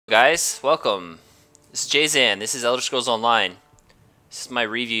Guys, welcome. This is Jayzan. This is Elder Scrolls Online. This is my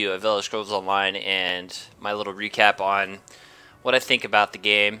review of Elder Scrolls Online and my little recap on what I think about the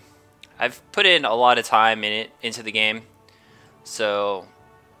game. I've put in a lot of time into the game, so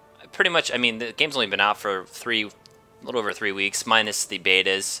pretty much. I mean, the game's only been out for a little over 3 weeks, minus the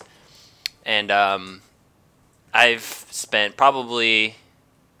betas, and I've spent probably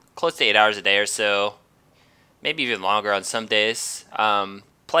close to 8 hours a day or so, maybe even longer on some days.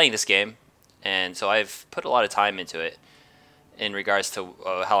 Playing this game, and so I've put a lot of time into it in regards to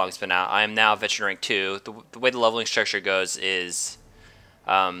how long it's been out. I am now veteran rank 2. The way the leveling structure goes is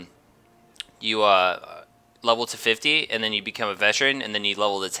you level to 50 and then you become a veteran and then you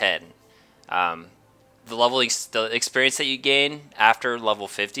level to 10. The experience that you gain after level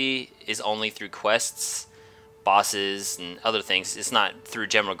 50 is only through quests, bosses, and other things. It's not through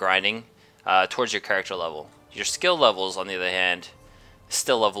general grinding towards your character level. Your skill levels, on the other hand,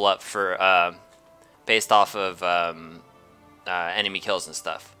 still level up for based off of enemy kills and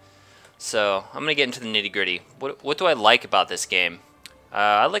stuff. So I'm gonna get into the nitty gritty. What do I like about this game?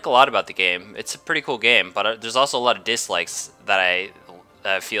 I like a lot about the game. It's a pretty cool game, but there's also a lot of dislikes that I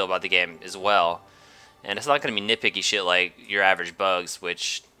feel about the game as well. And it's not gonna be nitpicky shit like your average bugs,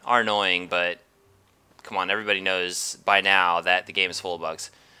 which are annoying, but come on, everybody knows by now that the game is full of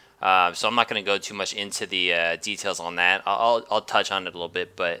bugs. So I'm not going to go too much into the details on that. I'll touch on it a little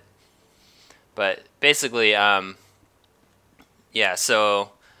bit, but basically, yeah.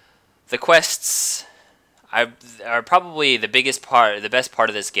 So the quests are probably the best part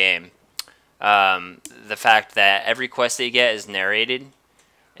of this game. The fact that every quest that you get is narrated.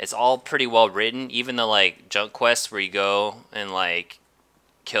 It's all pretty well written, even the like junk quests where you go and like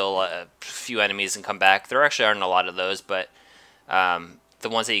kill a few enemies and come back. There actually aren't a lot of those, but the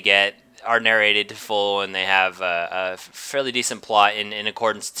ones that you get are narrated to full, and they have a fairly decent plot in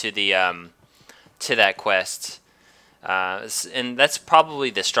accordance to the to that quest. And that's probably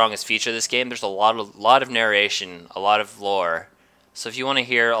the strongest feature of this game. There's a lot of narration, a lot of lore. So if you want to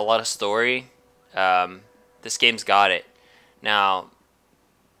hear a lot of story, this game's got it. Now,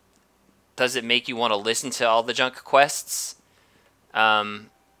 does it make you want to listen to all the junk quests? I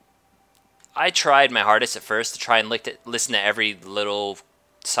tried my hardest at first to try and listen to every little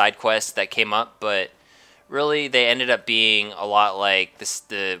side quest that came up, but really they ended up being a lot like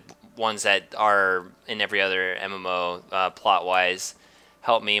the ones that are in every other MMO plot wise.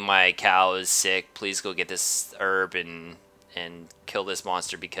 Help me, my cow is sick, please go get this herb and kill this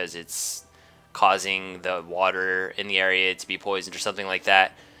monster because it's causing the water in the area to be poisoned or something like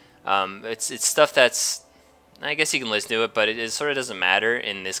that. It's stuff that's, I guess you can listen to it, but it sort of doesn't matter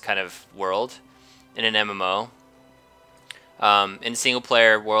in this kind of world, in an MMO. In a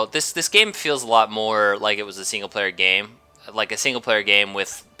single-player world, this game feels a lot more like it was a single-player game, like a single-player game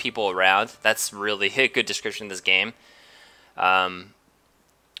with people around. That's really a good description of this game,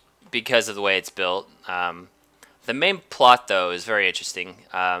 because of the way it's built. The main plot, though, is very interesting.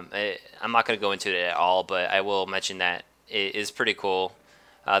 I'm not going to go into it at all, but I will mention that it is pretty cool.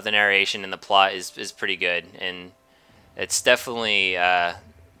 The narration and the plot is pretty good, and it's definitely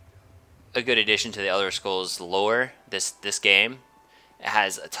a good addition to the Elder Scrolls lore. This game, it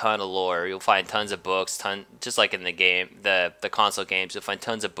has a ton of lore. You'll find tons of books, just like in the game, the console games. You'll find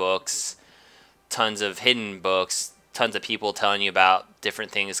tons of books, tons of hidden books, tons of people telling you about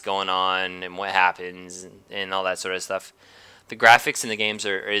different things going on and what happens and all that sort of stuff. The graphics in the games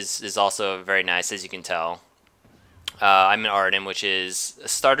is also very nice, as you can tell. I'm in Arden, which is a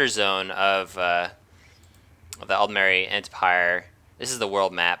starter zone of the Aldmeri Empire. This is the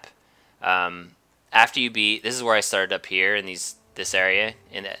world map. After you beat, this is where I started up here in this area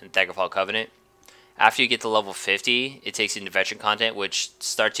in Daggerfall Covenant. After you get to level 50, it takes you into veteran content, which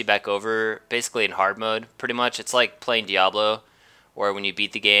starts you back over basically in hard mode. Pretty much, it's like playing Diablo, where when you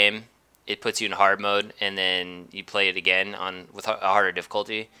beat the game, it puts you in hard mode, and then you play it again with a harder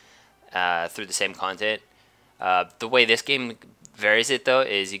difficulty through the same content. The way this game varies it, though,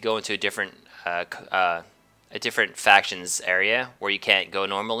 is you go into a different factions area where you can't go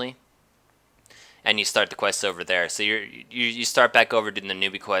normally, and you start the quests over there. So you start back over doing the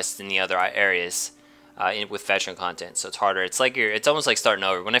newbie quests in the other areas with veteran content. So it's harder. It's almost like starting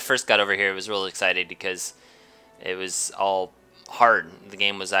over. When I first got over here, I was really excited because it was all hard. The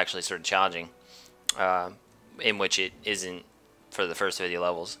game was actually sort of challenging, in which it isn't for the first 50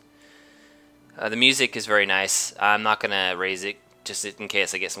 levels. The music is very nice. I'm not going to raise it just in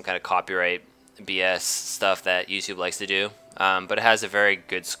case I get some kind of copyright BS stuff that YouTube likes to do. But it has a very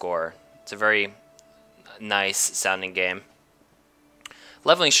good score. It's a very nice sounding game.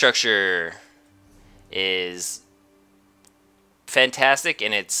 Leveling structure is fantastic,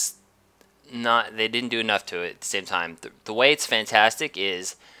 and it's not. They didn't do enough to it at the same time. The way it's fantastic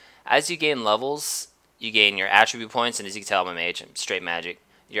is, as you gain levels, you gain your attribute points, and as you can tell, I'm a mage. I'm straight magic.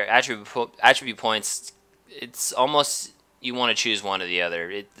 Your attribute points. It's almost you want to choose one or the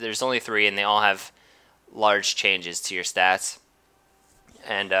other. There's only 3, and they all have large changes to your stats.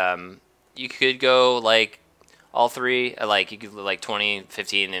 And you could go like all 3, like you could like 20,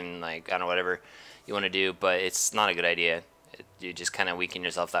 15, and like I don't know, whatever you want to do, but it's not a good idea. You just kind of weaken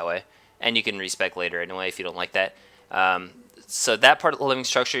yourself that way, and you can respec later anyway if you don't like that. So that part of the living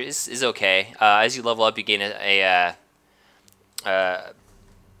structure is okay. As you level up, you gain a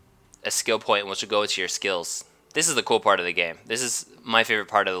skill point, which will go to your skills. This is the cool part of the game. This is my favorite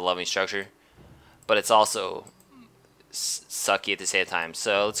part of the living structure, but it's also sucky at the same time.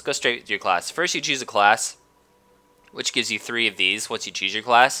 So let's go straight to your class. First, you choose a class, which gives you 3 of these once you choose your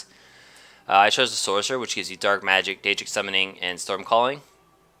class. I chose the Sorcerer, which gives you Dark Magic, Daedric Summoning, and Storm Calling.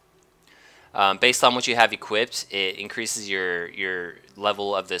 Based on what you have equipped, it increases your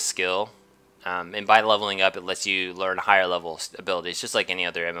level of the skill. And by leveling up, it lets you learn higher level abilities, just like any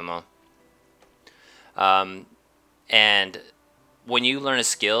other MMO. And when you learn a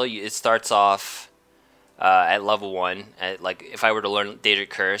skill, it starts off at level 1. Like if I were to learn Daedric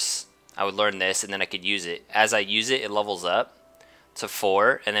Curse, I would learn this, and then I could use it. As I use it, it levels up to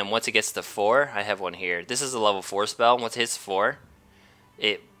 4, and then once it gets to 4, I have one here. This is a level 4 spell. Once it hits 4,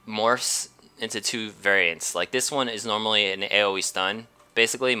 it morphs into 2 variants. Like this one is normally an AoE stun,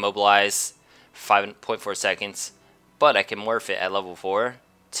 basically mobilize 5.4 seconds, but I can morph it at level 4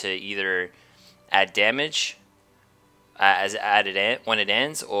 to either add damage when it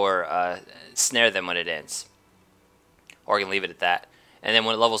ends, or snare them when it ends, or I can leave it at that. And then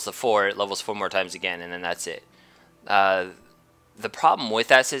when it levels to 4, it levels 4 more times again, and then that's it. The problem with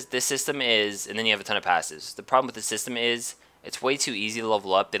this system is, and then you have a ton of passives. The problem with the system is it's way too easy to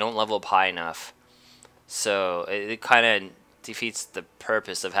level up. They don't level up high enough, so it kind of defeats the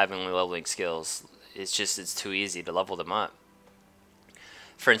purpose of having leveling skills. It's too easy to level them up.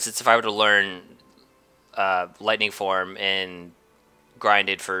 For instance, if I were to learn Lightning Form and grind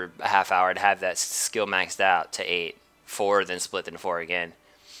it for a half hour, I'd have that skill maxed out to 8, 4, then split, then 4 again,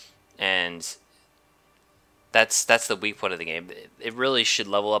 and that's the weak point of the game. It really should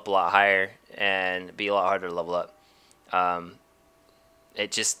level up a lot higher and be a lot harder to level up.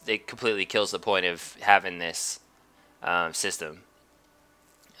 It completely kills the point of having this system.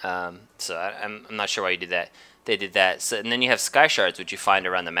 So I'm not sure why you did that. They did that. So, and then you have sky shards, which you find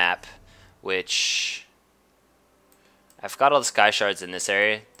around the map, which I've got all the sky shards in this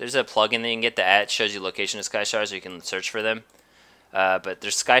area. There's a plugin that you can get that shows you location of sky shards, or you can search for them. But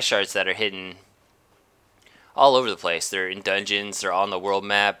there's sky shards that are hidden all over the place. They're in dungeons, they're on the world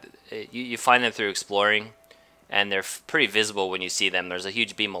map. You find them through exploring, and they're pretty visible when you see them. There's a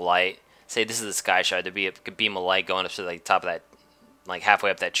huge beam of light. Say this is the sky shard, there'd be a beam of light going up to the top of that, like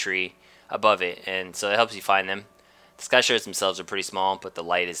halfway up that tree above it, and so it helps you find them. The sky shards themselves are pretty small, but the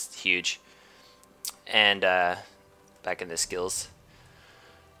light is huge. And back into skills.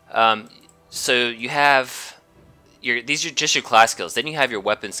 So you have these are just your class skills. Then you have your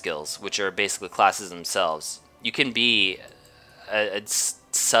weapon skills, which are basically classes themselves. You can be a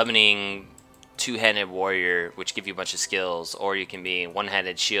summoning 2-handed warrior, which give you a bunch of skills, or you can be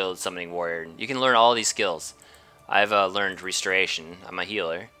one-handed shield summoning warrior. You can learn all these skills. I've learned restoration. I'm a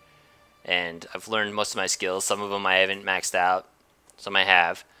healer, and I've learned most of my skills. Some of them I haven't maxed out, some I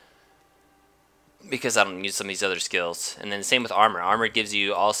have, because I don't use some of these other skills. And then same with armor. Armor gives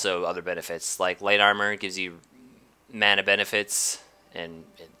you also other benefits, like light armor gives you mana benefits and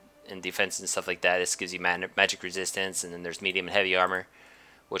defense and stuff like that. This gives you magic resistance. And then there's medium and heavy armor,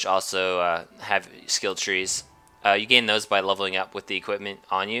 which also have skill trees. You gain those by leveling up with the equipment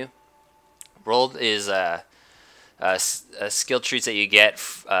on you. Rolled is skill trees that you get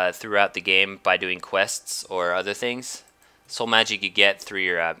throughout the game by doing quests or other things. Soul magic you get through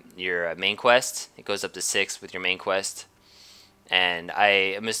your main quest. It goes up to 6 with your main quest. And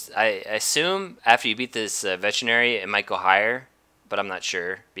I assume after you beat this veterinary, it might go higher, but I'm not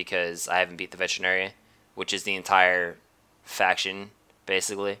sure because I haven't beat the veterinary, which is the entire faction,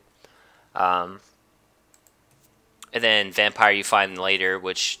 basically. And then vampire you find later,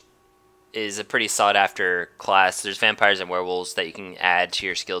 which is a pretty sought after class. There's vampires and werewolves that you can add to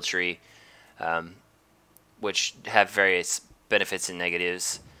your skill tree, which have various benefits and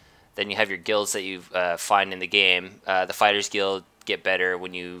negatives. Then you have your guilds that you find in the game. The Fighters Guild get better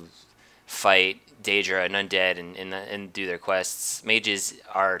when you fight Daedra and Undead and do their quests. Mages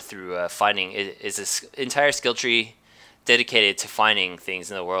are through finding. It is an entire skill tree dedicated to finding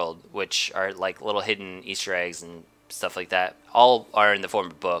things in the world, which are like little hidden Easter eggs and stuff like that. All are in the form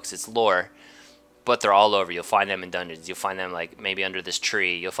of books. It's lore, but they're all over. You'll find them in dungeons. You'll find them like maybe under this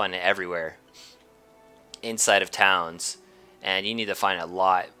tree. You'll find it everywhere inside of towns, and you need to find a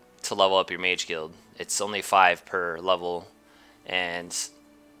lot to level up your mage guild. It's only 5 per level, and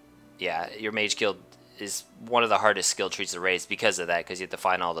yeah, your mage guild is one of the hardest skill trees to raise because of that, because you have to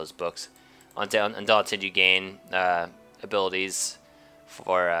find all those books until you gain abilities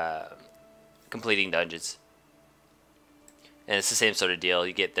for completing dungeons. And it's the same sort of deal.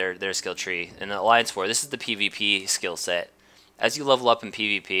 You get their skill tree. And the Alliance War, this is the PvP skill set. As you level up in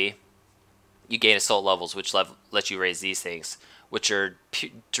PvP, you gain assault levels, which let you raise these things, which are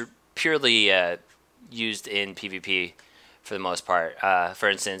purely used in PvP for the most part. For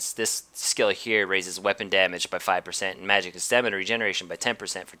instance, this skill here raises weapon damage by 5% and magic and stamina regeneration by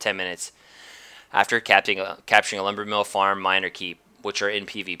 10% for 10 minutes after capturing a lumber mill, farm, mine, or keep, which are in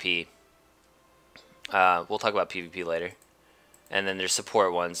PvP. We'll talk about PvP later. And then there's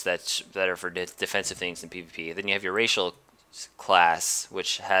support ones that are for defensive things in PvP. Then you have your racial class,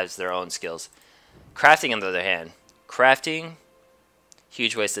 which has their own skills. Crafting, on the other hand,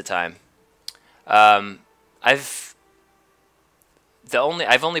 huge waste of time. There's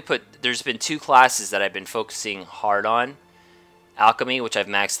been 2 classes that I've been focusing hard on. Alchemy, which I've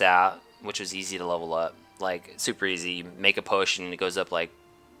maxed out, which was easy to level up, like super easy. You make a potion and it goes up like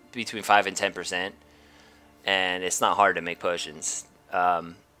between 5 and 10%, and it's not hard to make potions.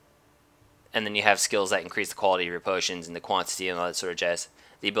 And then you have skills that increase the quality of your potions and the quantity and all that sort of jazz.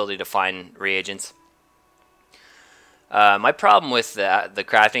 The ability to find reagents. My problem with the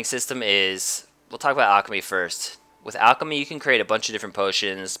crafting system is, we'll talk about alchemy first. With alchemy, you can create a bunch of different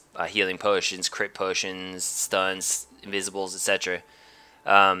potions, healing potions, crit potions, stuns, invisibles, etc.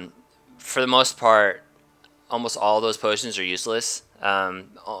 For the most part, almost all those potions are useless.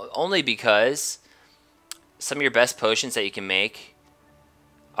 Only because some of your best potions that you can make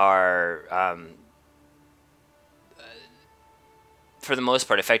are, for the most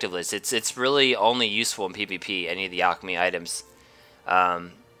part, effectiveless. It's really only useful in PvP, any of the alchemy items.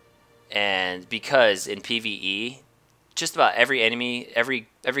 And because in PvE, just about every enemy, every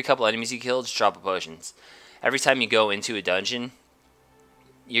couple enemies you kill, just drop potions. Every time you go into a dungeon,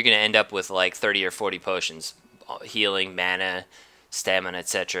 you're going to end up with like 30 or 40 potions. Healing, mana, stamina,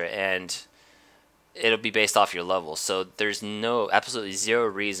 etc. And it'll be based off your level. So there's absolutely zero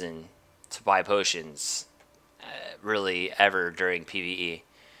reason to buy potions really ever during PvE.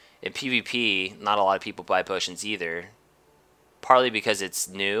 In PvP, not a lot of people buy potions either. Partly because it's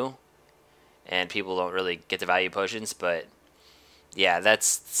new and people don't really get to value potions, but yeah,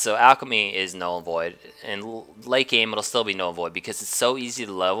 so alchemy is null and void. And late game, it'll still be null and void because it's so easy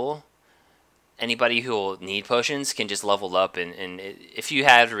to level. Anybody who will need potions can just level up, and if you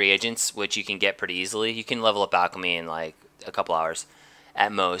have reagents, which you can get pretty easily, you can level up alchemy in like a couple hours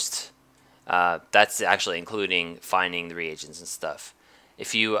at most. That's actually including finding the reagents and stuff.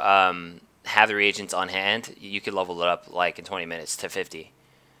 If you have the reagents on hand, you can level it up like in 20 minutes to 50.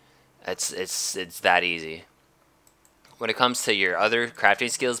 It's that easy. When it comes to your other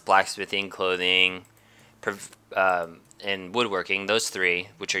crafting skills, blacksmithing, clothing, and woodworking, those 3,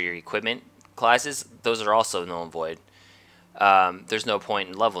 which are your equipment classes, those are also null and void. There's no point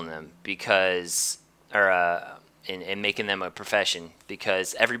in leveling them because, or in making them a profession,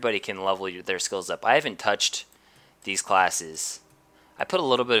 because everybody can level their skills up. I haven't touched these classes. I put a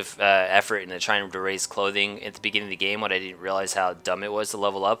little bit of effort into trying to raise clothing at the beginning of the game when I didn't realize how dumb it was to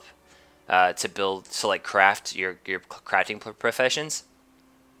level up, to like craft your crafting professions.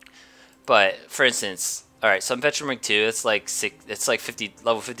 But for instance, all right, so I'm veteran rank 2. It's like 50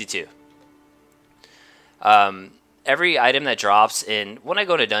 level 52. Every item that drops in, when I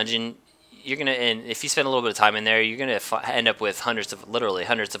go to a dungeon, and if you spend a little bit of time in there, you're gonna end up with literally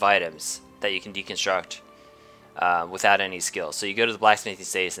hundreds of items that you can deconstruct without any skill. So you go to the blacksmithing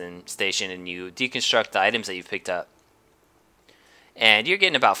station and you deconstruct the items that you've picked up, and you're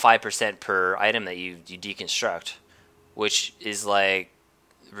getting about 5% per item that you deconstruct, which is like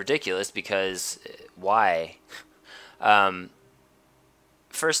ridiculous because why?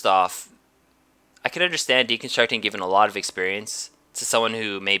 First off, I can understand deconstructing given a lot of experience to someone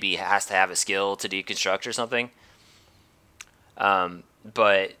who maybe has to have a skill to deconstruct or something.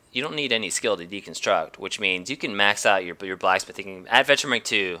 But you don't need any skill to deconstruct, which means you can max out your blacksmithing. At veteran rank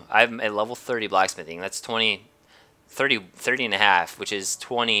 2, I'm at level 30 blacksmithing. That's 30 and a half, which is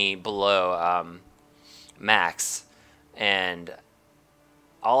 20 below max. And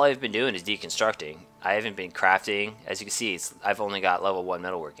all I've been doing is deconstructing. I haven't been crafting. As you can see, I've only got level 1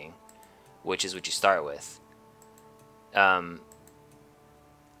 metalworking, which is what you start with. And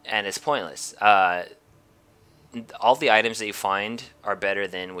it's pointless. all the items that you find are better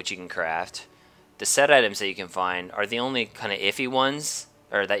than what you can craft. The set items that you can find are the only kind of iffy ones,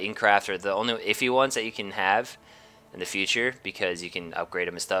 or that you can craft, are the only iffy ones that you can have in the future because you can upgrade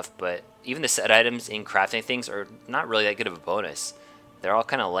them and stuff. But even the set items in crafting things are not really that good of a bonus. They're all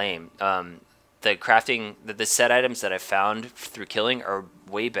kind of lame. The set items that I found through killing are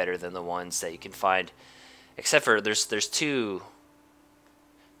way better than the ones that you can find, except for there's two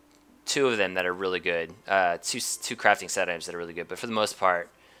of them that are really good. Two crafting set items that are really good, but for the most part,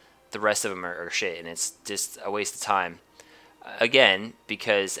 the rest of them are shit, and it's just a waste of time. Again,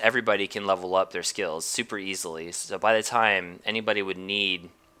 because everybody can level up their skills super easily. So by the time anybody would need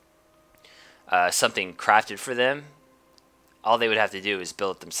something crafted for them, all they would have to do is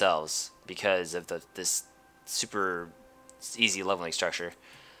build it themselves because of this super easy leveling structure.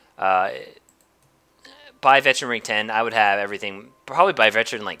 By veteran rank 10, I would have everything. Probably by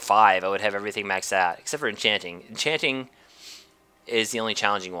veteran like 5, I would have everything maxed out except for enchanting. Enchanting is the only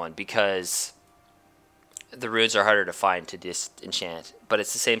challenging one because the runes are harder to find to disenchant, but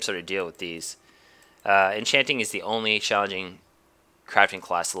it's the same sort of deal with these. Enchanting is the only challenging crafting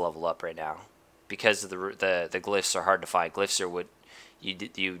class to level up right now because of the glyphs are hard to find. Glyphs are what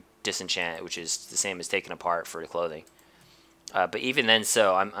you disenchant, which is the same as taking apart for the clothing. But even then,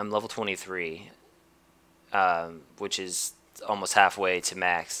 so I'm level 23, which is almost halfway to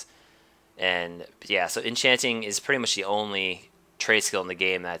max. And yeah, so enchanting is pretty much the only trade skill in the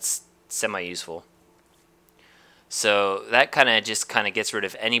game that's semi-useful. So that kind of gets rid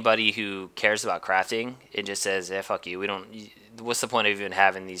of anybody who cares about crafting and just says, "Eh, fuck you. We don't. What's the point of even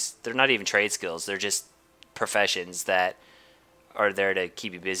having these? They're not even trade skills. They're just professions that are there to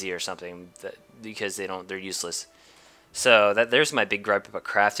keep you busy or something. Because they're useless." So there's my big gripe about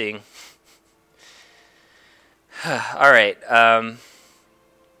crafting. All right.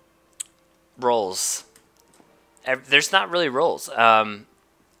 Roles. There's not really roles.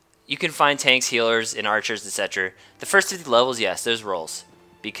 You can find tanks, healers, and archers, etc. The first 50 levels, yes, there's roles.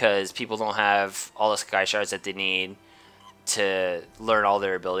 Because people don't have all the sky shards that they need to learn all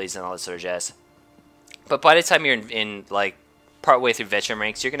their abilities and all that sort of jazz. But by the time you're in like partway through veteran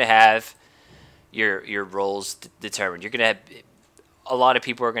ranks, you're gonna have your roles determined. You're gonna have a lot of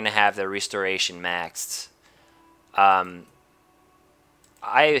people are gonna have their restoration maxed.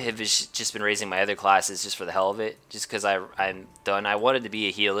 I have just been raising my other classes just for the hell of it, just because I'm done. I wanted to be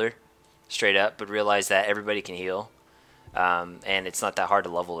a healer, straight up, but realized that everybody can heal, and it's not that hard to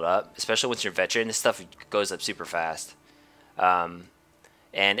level it up, especially once you're a veteran. This stuff goes up super fast, and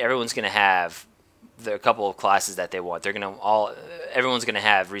everyone's gonna have a couple of classes that they want. Everyone's gonna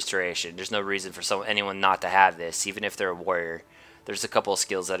have restoration. There's no reason for anyone not to have this, even if they're a warrior. There's a couple of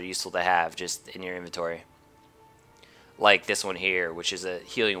skills that are useful to have just in your inventory. Like this one here, which is a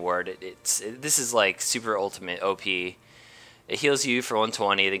healing word. This is like super ultimate OP. It heals you for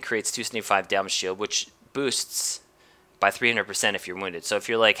 120, then creates 275 damage shield, which boosts by 300% if you're wounded. So if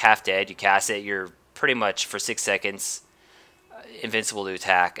you're like half dead, you cast it, you're pretty much for 6 seconds invincible to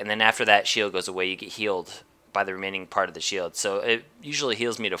attack, and then after that shield goes away, you get healed by the remaining part of the shield. So it usually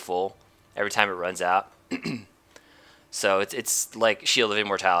heals me to full every time it runs out. So it's like Shield of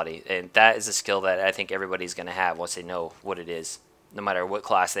Immortality, and that is a skill that I think everybody's going to have once they know what it is, no matter what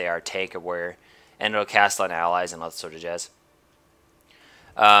class they are, tank or warrior, and it'll cast on allies and all that sort of jazz.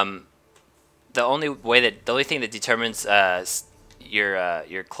 The only thing that determines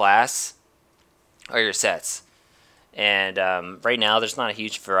your class are your sets, and right now there's not a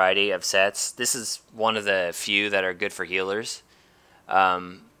huge variety of sets. This is one of the few that are good for healers.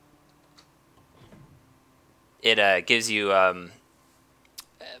 It gives you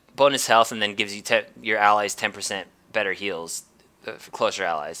bonus health and then gives you your allies 10% better heals for closer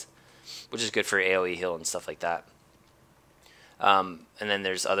allies, which is good for AoE heal and stuff like that. And then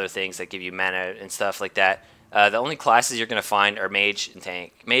there's other things that give you mana and stuff like that. The only classes you're going to find are Mage and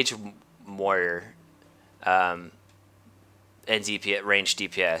Tank. Mage, Warrior, and DPS, ranged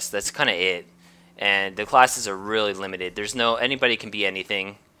DPS. That's kind of it. And the classes are really limited. Anybody can be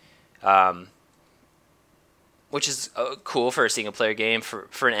anything. Which is cool for a single player game. For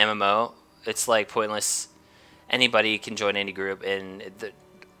an MMO, it's like pointless. Anybody can join any group, and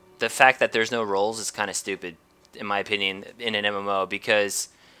the fact that there's no roles is kind of stupid, in my opinion, in an MMO, because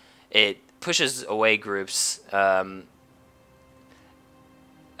it pushes away groups.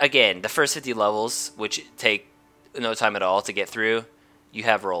 Again, the first 50 levels, which take no time at all to get through, you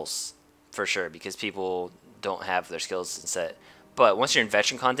have roles for sure, because people don't have their skills set. But once you're in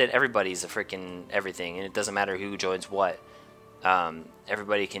veteran content, everybody's a freaking everything, and it doesn't matter who joins what.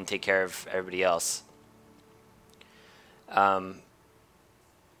 Everybody can take care of everybody else. The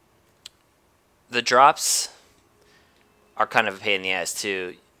drops are kind of a pain in the ass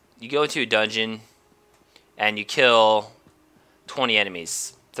too. You go into a dungeon and you kill 20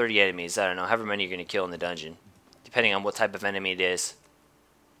 enemies, 30 enemies, I don't know, however many you're going to kill in the dungeon, depending on what type of enemy it is.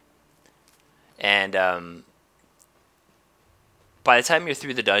 And by the time you're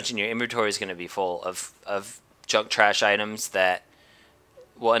through the dungeon, your inventory is going to be full of junk trash items that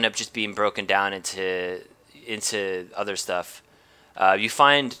will end up just being broken down into other stuff. You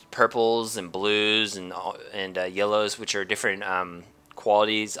find purples and blues and yellows, which are different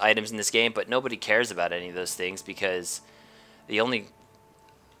qualities items in this game, but nobody cares about any of those things because the only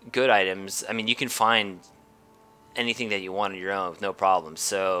good items, I mean, you can find anything that you want on your own with no problem.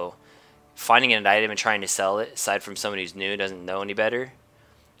 So finding an item and trying to sell it, aside from somebody who's new, doesn't know any better,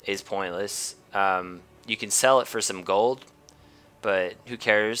 is pointless. You can sell it for some gold, but who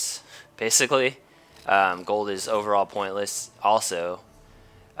cares, basically. Gold is overall pointless also.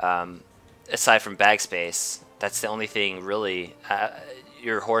 Aside from bag space, that's the only thing really,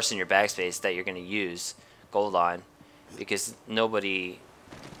 your horse and your bag space that you're going to use gold on, because nobody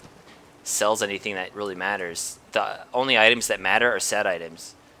sells anything that really matters. The only items that matter are set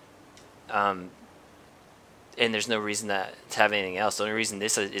items. And there's no reason to have anything else. The only reason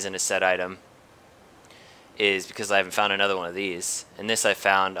this isn't a set item is because I haven't found another one of these. And this I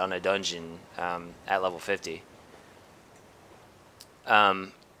found on a dungeon at level 50.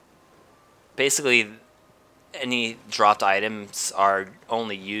 Basically, any dropped items are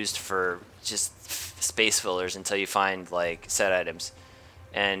only used for just space fillers until you find like set items.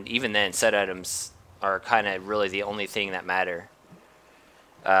 And even then, set items are kind of really the only thing that matter.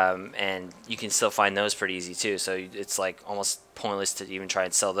 And you can still find those pretty easy too, so it's like almost pointless to even try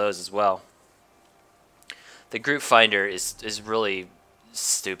and sell those as well. The group finder is really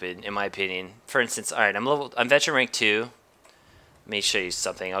stupid in my opinion. For instance, alright, I'm veteran rank 2. Let me show you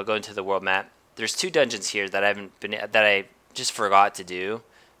something. I'll go into the world map. There's 2 dungeons here that I just forgot to do.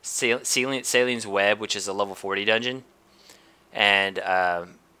 Salien's Web, which is a level 40 dungeon, and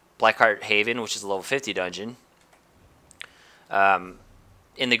Blackheart Haven, which is a level 50 dungeon.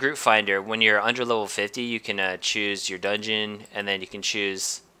 In the group finder, when you're under level 50, you can choose your dungeon, and then you can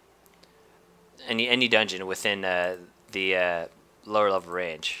choose any dungeon within the lower level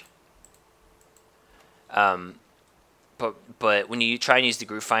range. But when you try and use the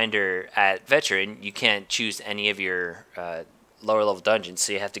group finder at veteran, you can't choose any of your lower level dungeons,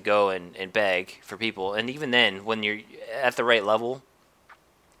 so you have to go and beg for people. And even then, when you're at the right level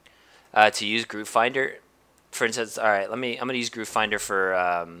to use group finder, for instance, all right, I'm gonna use group finder for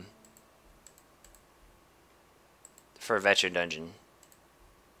a veteran dungeon.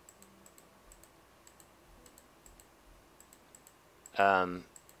 Oh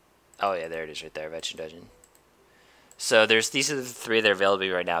yeah, there it is right there, veteran dungeon. So these are the 3 that are available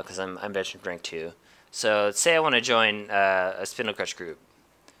right now because I'm veteran rank 2. So say I want to join a Spindle Crush group.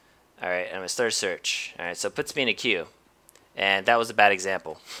 All right, I'm gonna start a search. All right, so it puts me in a queue, and that was a bad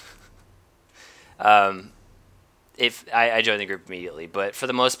example. If I joined the group immediately, but for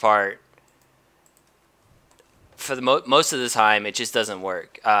the most part, for the most of the time, it just doesn't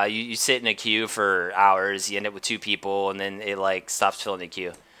work. You sit in a queue for hours, you end up with 2 people, and then it like stops filling the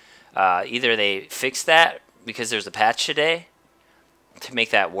queue. Either they fix that because there's a patch today to make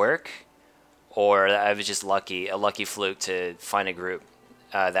that work, or I was just a lucky fluke to find a group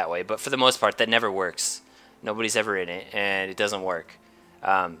that way. But for the most part, that never works. Nobody's ever in it, and it doesn't work.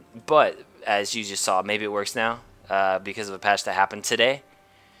 But as you just saw, maybe it works now because of a patch that happened today.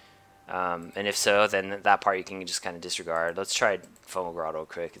 And if so, then that part you can just kind of disregard. Let's try Foam Grotto real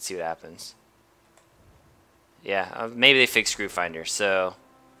quick and see what happens. Yeah, maybe they fixed Group Finder. So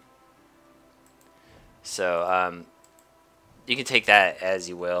you can take that as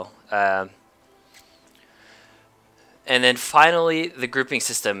you will. And then finally, the grouping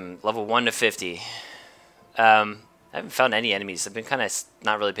system, level 1 to 50. I haven't found any enemies. I've been kind of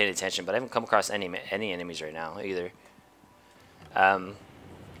not really paying attention, but I haven't come across any enemies right now either.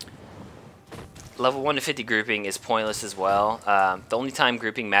 Level 1 to 50 grouping is pointless as well. The only time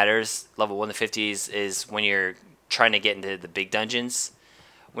grouping matters, level 1 to 50s, is when you're trying to get into the big dungeons.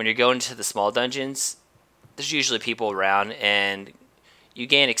 When you're going to the small dungeons, there's usually people around, and you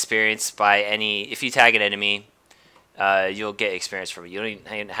gain experience by if you tag an enemy, you'll get experience from it. You don't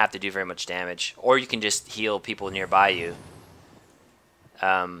even have to do very much damage, or you can just heal people nearby you.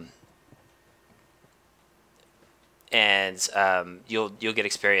 You'll get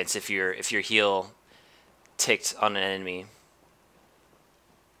experience if your heal ticked on an enemy.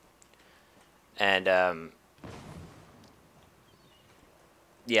 And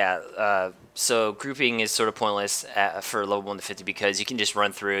so grouping is sort of pointless for level 1 to 50 because you can just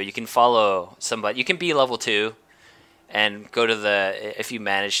run through. You can follow somebody. You can be level 2 and go to the, if you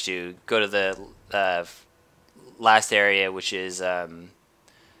manage to, go to the last area, which is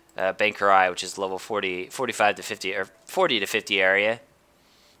Bankerai, which is level 45 to 50, or 40 to 50 area,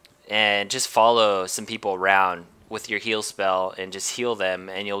 and just follow some people around with your heal spell and just heal them,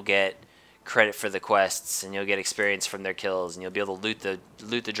 and you'll get credit for the quests, and you'll get experience from their kills, and you'll be able to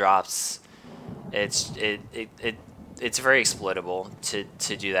loot the drops. It's very exploitable to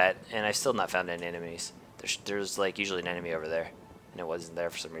do that, and I've still not found any enemies. There's like usually an enemy over there, and it wasn't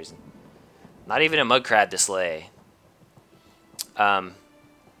there for some reason. Not even a mud crab to slay.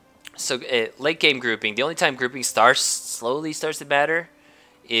 So late game grouping, the only time grouping slowly starts to matter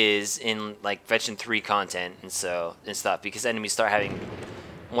is in like Veteran 3 content and stuff, because enemies start having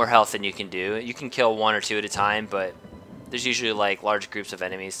more health than you can do. You can kill 1 or 2 at a time, but there's usually like large groups of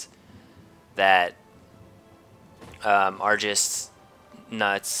enemies that are just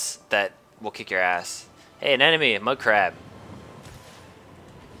nuts that will kick your ass. Hey, an enemy, a mud crab.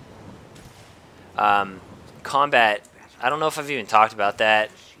 Combat, I don't know if I've even talked about that.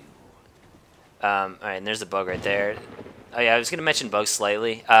 Alright, and there's a bug right there. Oh yeah, I was going to mention bugs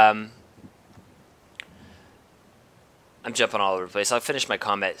slightly. I'm jumping all over the place. I'll finish my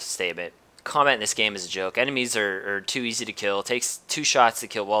combat statement. Combat in this game is a joke. Enemies are too easy to kill. It takes 2 shots to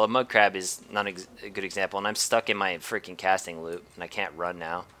kill. Well, a mud crab is not a good example, and I'm stuck in my freaking casting loop, and I can't run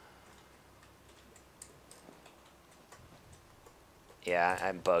now. Yeah,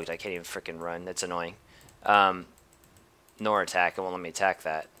 I'm bugged. I can't even freaking run. That's annoying. Nor attack. It won't let me attack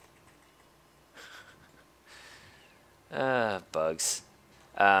that. Bugs.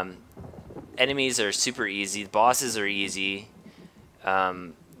 Enemies are super easy. Bosses are easy.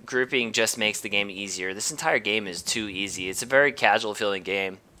 Grouping just makes the game easier. This entire game is too easy. It's a very casual feeling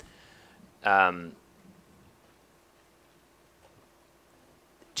game.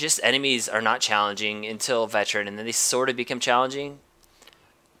 Just enemies are not challenging until Veteran, and then they sort of become challenging,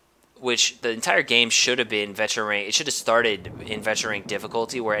 which the entire game should have been Veteran rank. It should have started in Veteran rank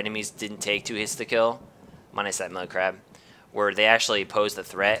difficulty, where enemies didn't take 2 hits to kill, minus that mud crab, where they actually posed a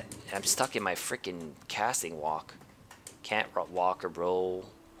threat. And I'm stuck in my freaking casting walk. Can't walk or roll,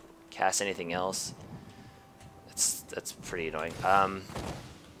 cast anything else. That's pretty annoying.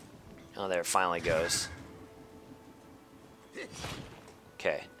 Oh, there it finally goes.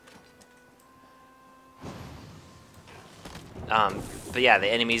 Okay. But yeah, the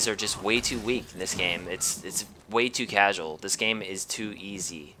enemies are just way too weak in this game. It's way too casual. This game is too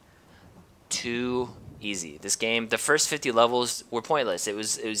easy. Too easy. This game, the first 50 levels were pointless. It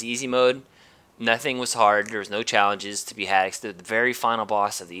was easy mode. Nothing was hard. There was no challenges to be had except the very final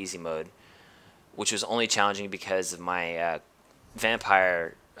boss of the easy mode, which was only challenging because of my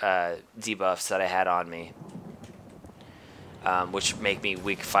vampire debuffs that I had on me, which make me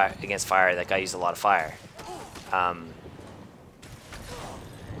weak against fire. That guy used a lot of fire.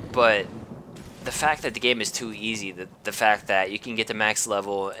 But the fact that the game is too easy, the fact that you can get to max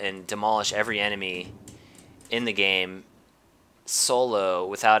level and demolish every enemy in the game solo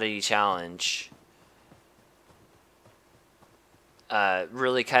without any challenge,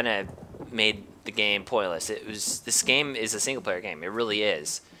 really kind of made the game pointless. This game is a single player game. It really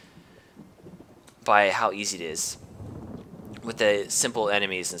is, by how easy it is with the simple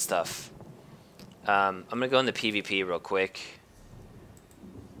enemies and stuff. I'm gonna go into PvP real quick.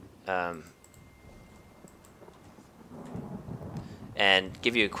 And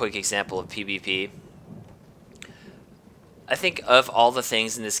give you a quick example of PvP. I think of all the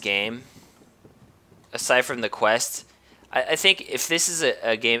things in this game, aside from the quest, I think if this is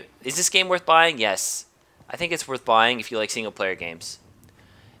a game, is this game worth buying? Yes. I think it's worth buying if you like single player games.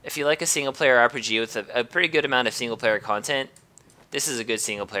 If you like a single player RPG with a pretty good amount of single player content, this is a good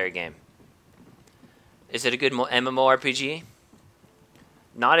single player game. Is it a good MMORPG?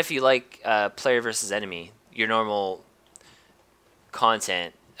 Not if you like player versus enemy, your normal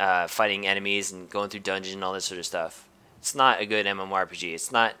content, fighting enemies and going through dungeons and all this sort of stuff. It's not a good MMORPG.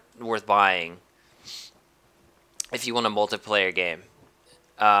 It's not worth buying if you want a multiplayer game.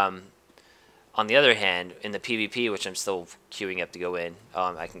 On the other hand, in the PvP, which I'm still queuing up to go in,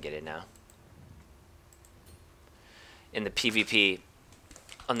 I can get in now. In the PvP,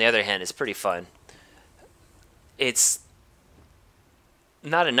 on the other hand, it's pretty fun. It's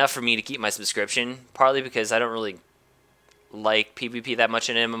not enough for me to keep my subscription, partly because I don't really like PvP that much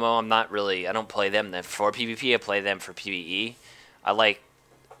in MMO. I don't play them for PvP, I play them for PvE. I like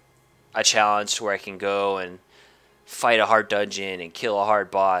a challenge to where I can go and fight a hard dungeon and kill a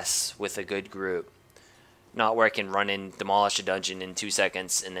hard boss with a good group. Not where I can run in, demolish a dungeon in 2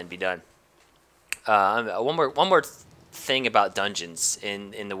 seconds and then be done. One more thing about dungeons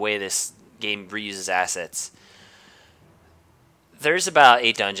in the way this game reuses assets. There's about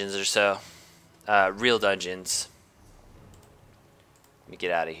 8 dungeons or so. Real dungeons. Let me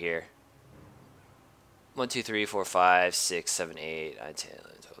get out of here. 1, 2, 3, 4, 5, 6, 7, 8, 9, 10,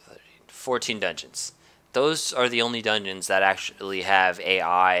 11, 12, 13, 14 dungeons. Those are the only dungeons that actually have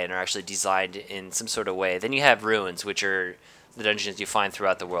AI and are actually designed in some sort of way. Then you have ruins, which are the dungeons you find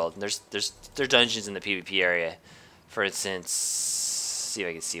throughout the world. And there's dungeons in the PvP area. For instance, see if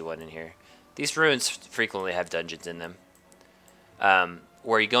I can see one in here. These ruins frequently have dungeons in them,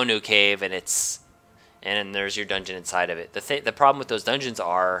 where you go into a cave and then there's your dungeon inside of it. The problem with those dungeons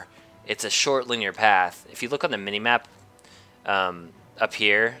are it's a short linear path. If you look on the minimap up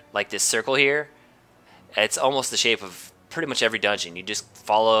here, like this circle here, it's almost the shape of pretty much every dungeon. You just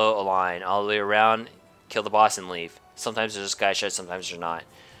follow a line all the way around, kill the boss, and leave. Sometimes there's sky shards, sometimes there's not.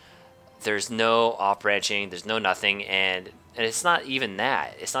 There's no off-branching, there's no nothing, and it's not even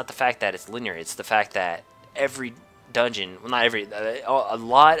that. It's not the fact that it's linear, it's the fact that every dungeon, well, not every, a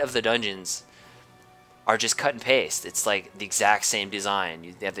lot of the dungeons are just cut and paste. It's like the exact same design.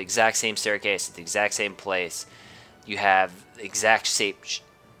 You have the exact same staircase at the exact same place. You have the exact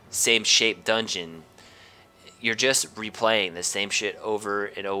same shape dungeon. You're just replaying the same shit over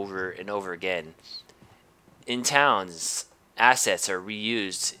and over and over again. In towns, assets are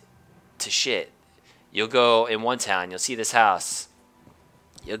reused to shit. You'll go in one town, you'll see this house.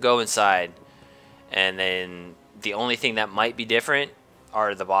 You'll go inside, and then the only thing that might be different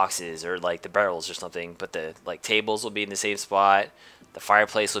are the boxes or like the barrels or something, but the like tables will be in the same spot. The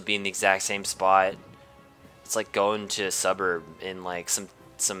fireplace will be in the exact same spot. It's like going to a suburb in like some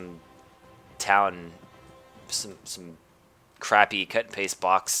town, some crappy cut and paste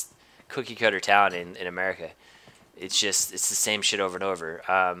box cookie cutter town in America. It's the same shit over and over.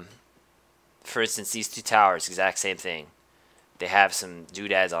 For instance, these 2 towers, exact same thing. They have some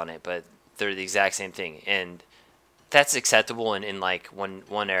doodads on it, but they're the exact same thing, and that's acceptable in like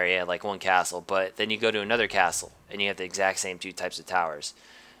one area, like one castle. But then you go to another castle and you have the exact same 2 types of towers,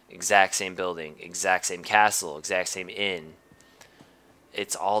 exact same building, exact same castle, exact same inn.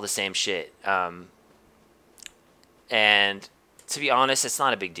 It's all the same shit. And to be honest, it's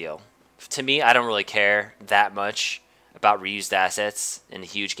not a big deal. To me, I don't really care that much about reused assets in a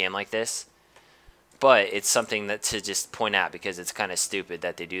huge game like this. But it's something that to just point out because it's kind of stupid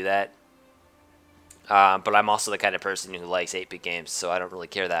that they do that. But I'm also the kind of person who likes 8-bit games, so I don't really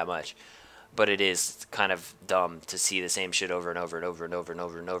care that much. But it is kind of dumb to see the same shit over and over and over and over and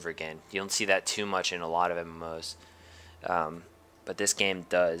over and over again. You don't see that too much in a lot of MMOs. But this game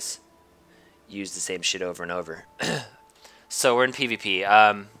does use the same shit over and over. So we're in PvP.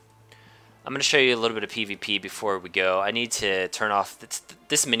 I'm going to show you a little bit of PvP before we go. I need to turn off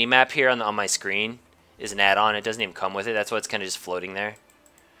this mini-map here on my screen is an add-on. It doesn't even come with it. That's why it's kind of just floating there.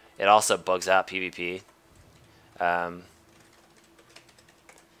 It also bugs out PvP.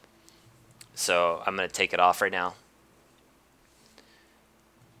 So I'm going to take it off right now.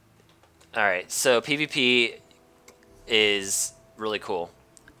 Alright, so PvP is really cool.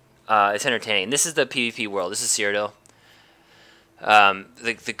 It's entertaining. This is the PvP world. This is Cyrodiil.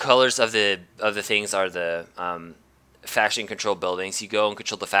 The colors of the things are the faction control buildings. You go and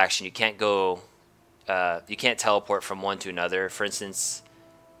control the faction. You can't go. You can't teleport from one to another. For instance,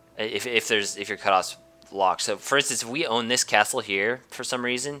 if your cutoff's locked. So for instance, if we own this castle here for some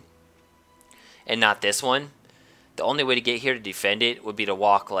reason, and not this one, the only way to get here to defend it would be to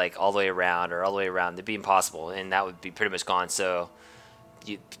walk like all the way around or all the way around. It'd be impossible, and that would be pretty much gone. So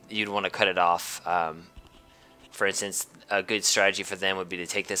you'd want to cut it off. For instance, a good strategy for them would be to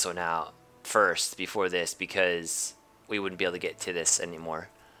take this one out first before this, because we wouldn't be able to get to this anymore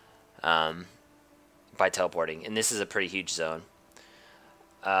by teleporting. And this is a pretty huge zone.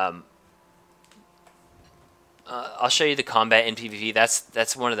 I'll show you the combat in PvP.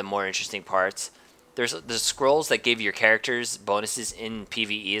 That's one of the more interesting parts. There's scrolls that give your characters bonuses in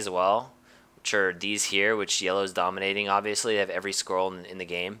PvE as well, which are these here, which yellow is dominating. Obviously, they have every scroll in the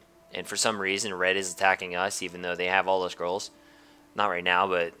game. And for some reason, red is attacking us, even though they have all the scrolls. Not right now,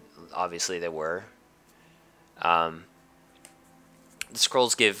 but obviously they were. The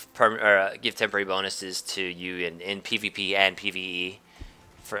scrolls give temporary bonuses to you in PvP and PvE.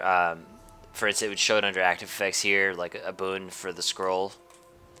 For instance, it would show it under active effects here, like a boon for the scroll.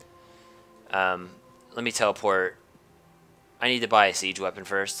 Let me teleport. I need to buy a siege weapon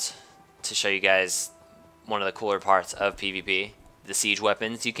first to show you guys one of the cooler parts of PvP. The siege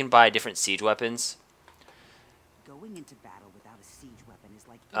weapons. You can buy different siege weapons. Going into battle without a siege weapon is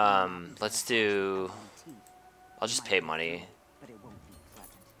like let's do. I'll just pay money. But it won't be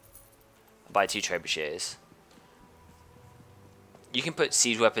pleasant. I'll buy 2 trebuchets. You can put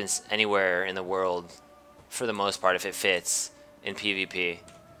siege weapons anywhere in the world, for the most part, if it fits. in PvP.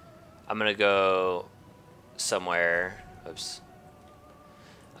 I'm gonna go somewhere. Oops.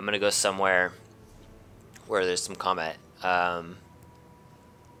 I'm gonna go somewhere where there's some combat.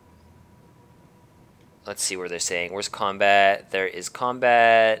 Let's see where they're saying. Where's combat? There is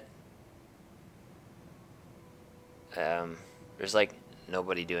combat. There's like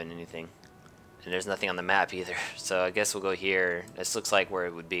nobody doing anything. And there's nothing on the map either. So I guess we'll go here. This looks like where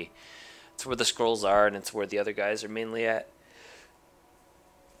it would be. It's where the scrolls are, and it's where the other guys are mainly at.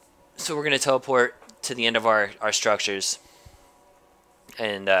 So we're going to teleport to the end of our structures.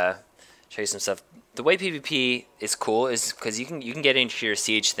 And show you some stuff. The way PvP is cool is because you can get into your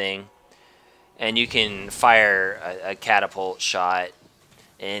siege thing. And you can fire a catapult shot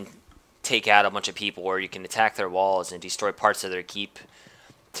and take out a bunch of people, or you can attack their walls and destroy parts of their keep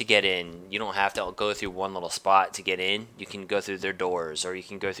to get in. You don't have to go through one little spot to get in. You can go through their doors, or you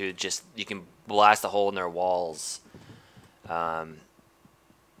can go through you can blast a hole in their walls, and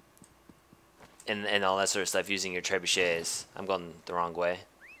all that sort of stuff using your trebuchets. I'm going the wrong way.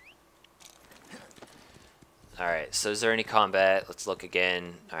 Alright, so is there any combat? Let's look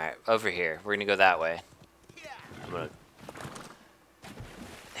again. Alright, over here. We're going to go that way. I'm going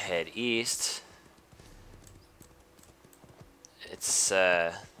to head east. It's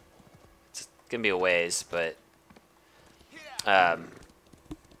going to be a ways, but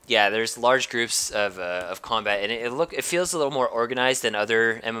yeah, there's large groups of combat, and it feels a little more organized than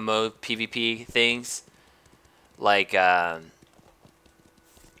other MMO PvP things, like for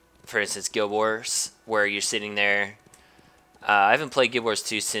instance Guild Wars, where you're sitting there. I haven't played Guild Wars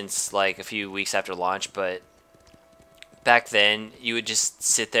 2 since like a few weeks after launch, but back then you would just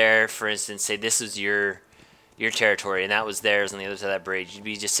sit there, for instance, say this is your territory and that was theirs on the other side of that bridge. You'd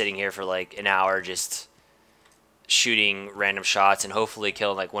be just sitting here for like an hour just shooting random shots and hopefully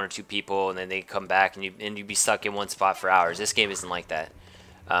killing like one or two people, and then they come back and you'd be stuck in one spot for hours. This game isn't like that.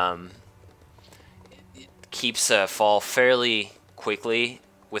 It keeps fall fairly quickly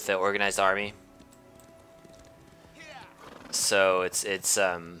with the organized army, so it's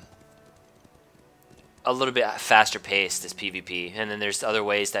a little bit faster paced as PvP. And then there's other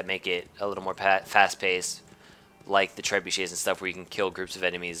ways that make it a little more fast paced, like the trebuchets and stuff, where you can kill groups of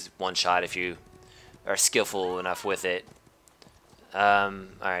enemies one shot if you are skillful enough with it.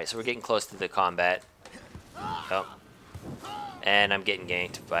 Alright, so we're getting close to the combat. Oh. And I'm getting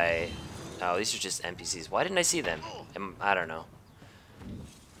ganked by... Oh, these are just NPCs. Why didn't I see them? I don't know.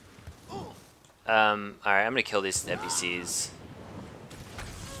 Alright, I'm gonna kill these NPCs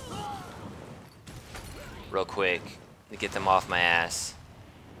real quick to get them off my ass.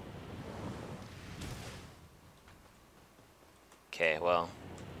 Okay, well...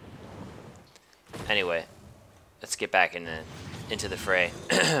 Anyway, let's get back into the fray.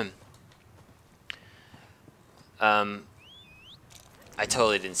 I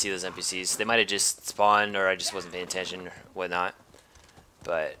totally didn't see those NPCs. They might have just spawned, or I just wasn't paying attention, or whatnot.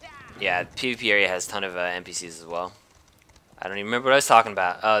 But yeah, the PvP area has a ton of NPCs as well. I don't even remember what I was talking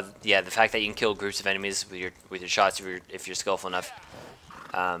about. Yeah, the fact that you can kill groups of enemies with your shots if you're skillful enough.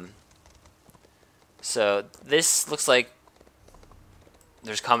 So this looks like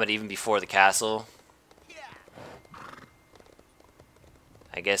there's combat even before the castle.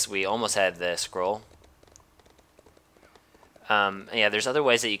 I guess we almost had the scroll. Yeah, there's other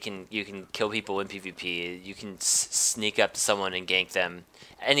ways that you can kill people in PvP. You can sneak up to someone and gank them.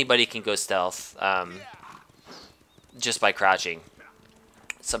 Anybody can go stealth just by crouching.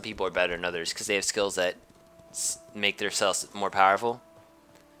 Some people are better than others because they have skills that make themselves more powerful.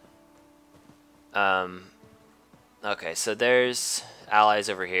 Okay, so there's allies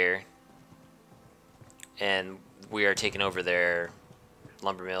over here, and we are taking over their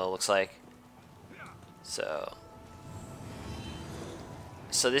lumber mill, it looks like. So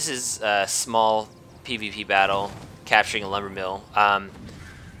this is a small PvP battle, capturing a lumber mill.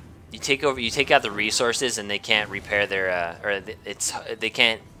 You take out the resources, and they can't repair their, they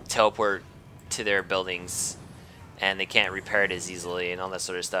can't teleport to their buildings, and they can't repair it as easily, and all that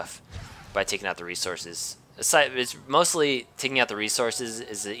sort of stuff by taking out the resources. Aside, it's mostly taking out the resources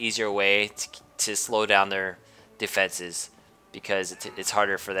is the easier way to slow down their defenses, because it's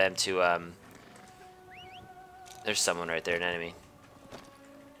harder for them to. There's someone right there, an enemy.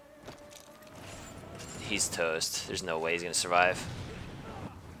 He's toast. There's no way he's gonna survive.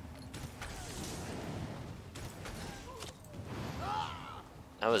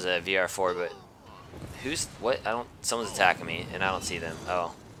 That was a VR4, but who's what? Someone's attacking me, and I don't see them.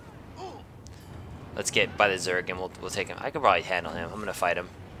 Oh, let's get by the Zerg, and we'll take him. I could probably handle him. I'm gonna fight him.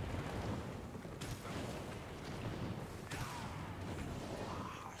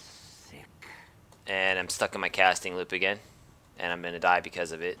 And I'm stuck in my casting loop again. and I'm gonna die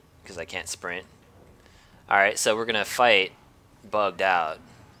because of it, because I can't sprint. Alright, so we're gonna fight bugged out.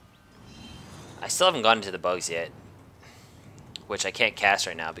 I still haven't gotten to the bugs yet, which I can't cast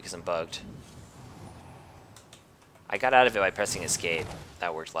right now because I'm bugged. I got out of it by pressing escape.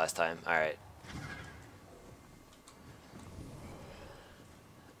 That worked last time. Alright.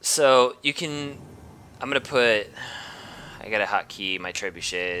 So you can, I'm gonna put, I got a hotkey, my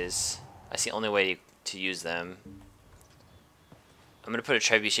trebuchets. That's the only way to use them. I'm gonna put a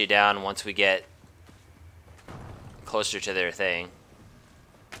trebuchet down once we get closer to their thing.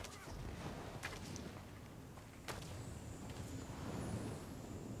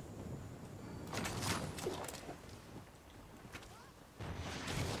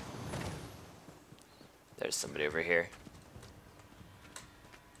 There's somebody over here.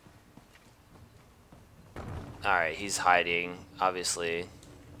 Alright, he's hiding, obviously.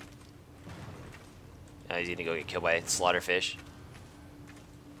 Now he's gonna go get killed by slaughterfish.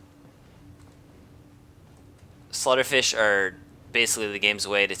 Slaughterfish are basically the game's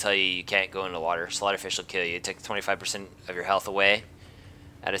way to tell you you can't go into water. Slaughterfish will kill you. Take 25% of your health away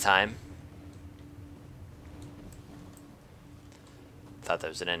at a time. Thought that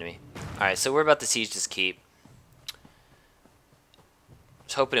was an enemy. Alright, so we're about to siege this keep. I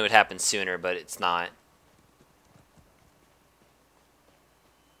was hoping it would happen sooner, but it's not.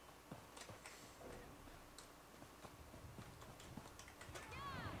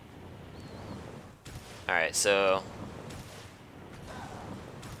 Alright, so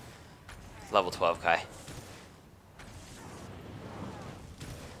level 12 Kai.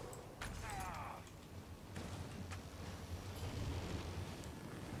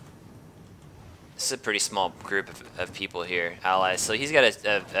 This is a pretty small group of people here, allies. So he's got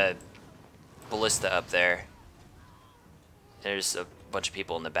a ballista up there. There's a bunch of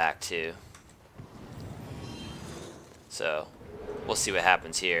people in the back too. So we'll see what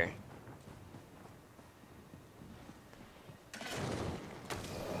happens here.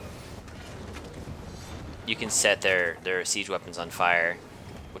 You can set their siege weapons on fire,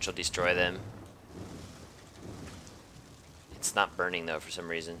 which will destroy them. It's not burning though for some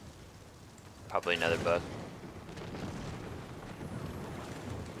reason. Probably another bug.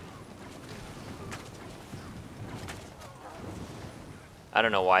 I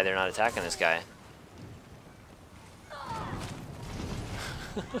don't know why they're not attacking this guy.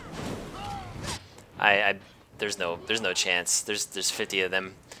 There's no chance. There's 50 of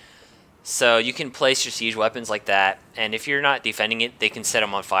them. So you can place your siege weapons like that, and if you're not defending it, they can set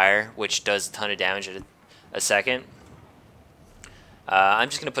them on fire, which does a ton of damage at a second. I'm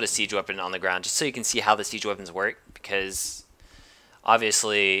just going to put a siege weapon on the ground just so you can see how the siege weapons work, because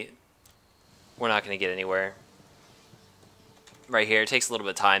obviously we're not going to get anywhere. Right here, it takes a little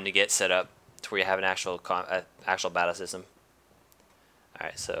bit of time to get set up to where you have an actual battle system.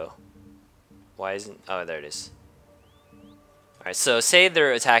 Alright, so why isn't... oh, there it is. Alright, so say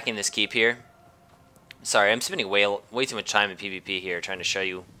they're attacking this keep here. Sorry, I'm spending way too much time in PvP here trying to show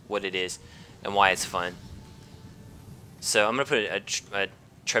you what it is and why it's fun. So I'm going to put a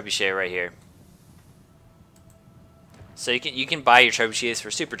trebuchet right here. So you can buy your trebuchets for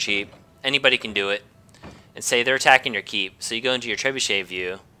super cheap. Anybody can do it. And say they're attacking your keep. So you go into your trebuchet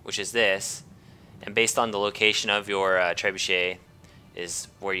view, which is this. And based on the location of your trebuchet is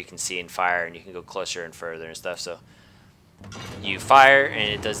where you can see and fire, and you can go closer and further and stuff. So you fire and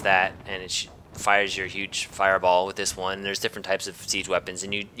it does that, and it fires your huge fireball with this one. There's different types of siege weapons,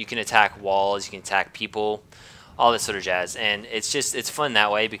 and you can attack walls, you can attack people, all this sort of jazz. And it's fun that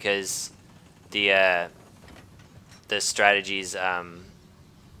way because the strategies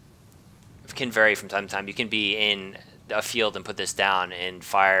can vary from time to time. You can be in a field and put this down and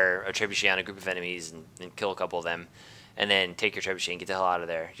fire a trebuchet on a group of enemies and kill a couple of them, and then take your trebuchet and get the hell out of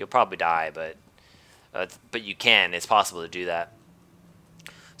there. You'll probably die, but you can. It's possible to do that.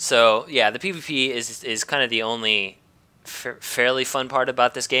 So yeah, the PvP is kind of the only fairly fun part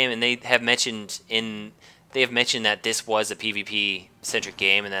about this game, and they have mentioned that this was a PvP centric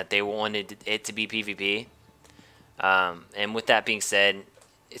game and that they wanted it to be PvP. And with that being said,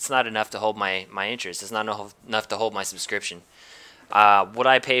 it's not enough to hold my interest. It's not enough to hold my subscription. Would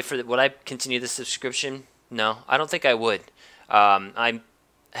I pay for would I continue the subscription? No, I don't think I would. I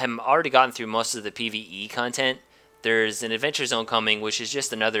have already gotten through most of the PvE content. There's an adventure zone coming, which is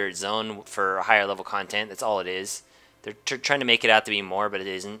just another zone for higher level content. That's all it is. They're trying to make it out to be more, but it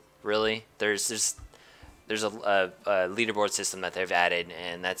isn't really. There's a leaderboard system that they've added,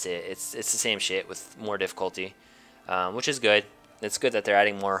 and that's it. It's the same shit with more difficulty, which is good. It's good that they're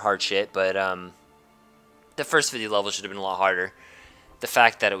adding more hard shit, but the first 50 levels should have been a lot harder. The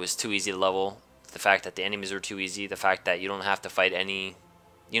fact that it was too easy to level the fact that the enemies are too easy, the fact that you don't have to fight any,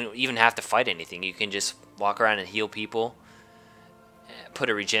 you don't even have to fight anything. You can just walk around and heal people, put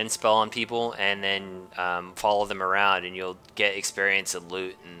a regen spell on people, and then follow them around, and you'll get experience and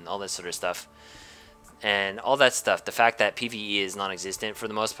loot and all that sort of stuff. And all that stuff, the fact that PvE is non-existent for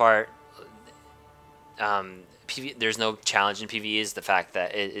the most part, there's no challenge in PvE is the fact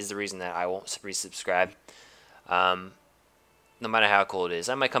that it is the reason that I won't resubscribe. No matter how cool it is.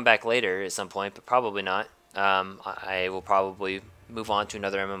 I might come back later at some point, but probably not. I will probably move on to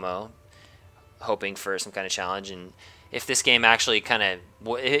another MMO, hoping for some kind of challenge. And if this game actually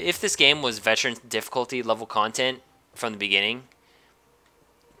if this game was veteran difficulty level content from the beginning,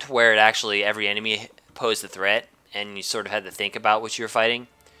 to where it actually every enemy posed a threat and you sort of had to think about what you were fighting,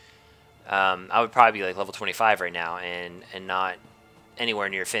 I would probably be like level 25 right now and not anywhere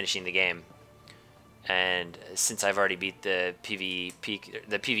near finishing the game. And since I've already beat the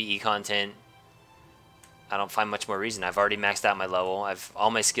PvE content, I don't find much more reason. I've already maxed out my level. All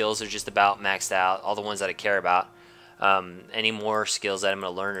my skills are just about maxed out. All the ones that I care about. Any more skills that I'm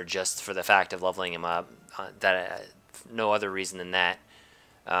going to learn are just for the fact of leveling them up. No other reason than that.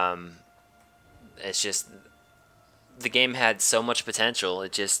 It's just the game had so much potential.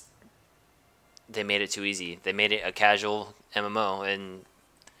 They made it too easy. They made it a casual MMO, and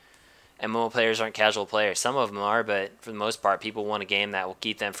MMO players aren't casual players. Some of them are, but for the most part, people want a game that will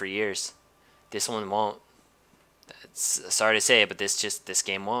keep them for years. This one won't. Sorry to say it, but this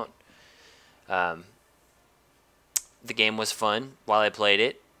game won't. The game was fun while I played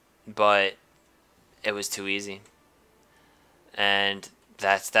it, but it was too easy. And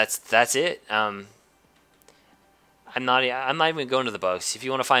that's it. I'm not even going to the bugs. If you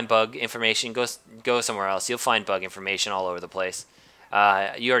want to find bug information, go somewhere else. You'll find bug information all over the place.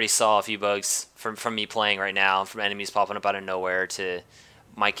 You already saw a few bugs from me playing right now, from enemies popping up out of nowhere to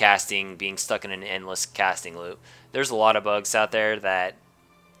my casting being stuck in an endless casting loop. There's a lot of bugs out there that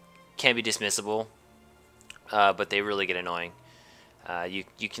can be dismissible, but they really get annoying.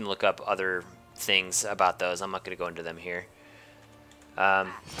 You can look up other things about those. I'm not going to go into them here.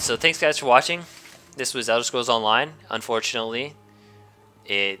 So thanks guys for watching. This was Elder Scrolls Online. Unfortunately,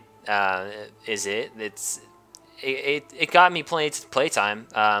 it got me playtime.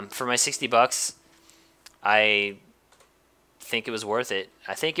 For my $60, I think it was worth it.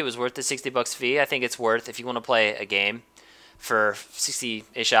 I think it was worth the $60 fee. I think it's worth, if you want to play a game for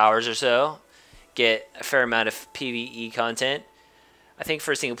 60-ish hours or so, get a fair amount of PvE content. I think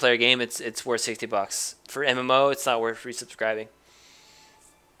for a single player game, it's worth $60. For MMO, it's not worth resubscribing.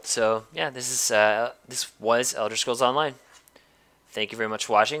 So yeah, this was Elder Scrolls Online. Thank you very much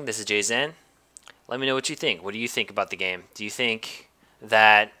for watching. This is Jay Zen. Let me know what you think. What do you think about the game? Do you think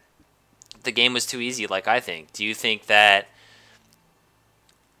that the game was too easy like I think? Do you think that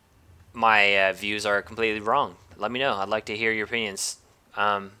my views are completely wrong? Let me know. I'd like to hear your opinions.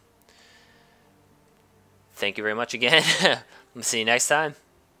 Thank you very much again. I'll see you next time.